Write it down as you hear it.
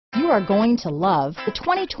are going to love the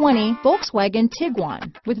 2020 Volkswagen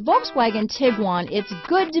Tiguan. With Volkswagen Tiguan, it's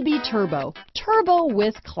good to be turbo. Turbo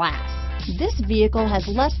with class. This vehicle has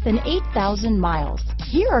less than 8,000 miles.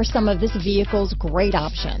 Here are some of this vehicle's great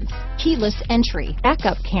options: keyless entry,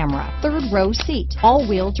 backup camera, third row seat,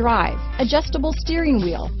 all-wheel drive, adjustable steering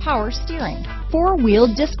wheel, power steering,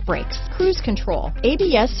 four-wheel disc brakes, cruise control,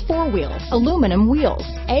 ABS four-wheel, aluminum wheels,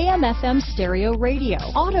 AM/FM stereo radio,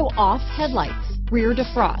 auto-off headlights, rear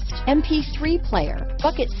defrost, MP3 player,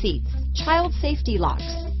 bucket seats, child safety locks,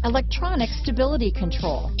 electronic stability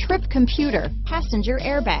control, trip computer, passenger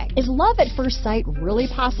airbag. Is love at first sight really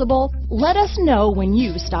possible? Let us know when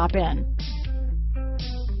you stop in.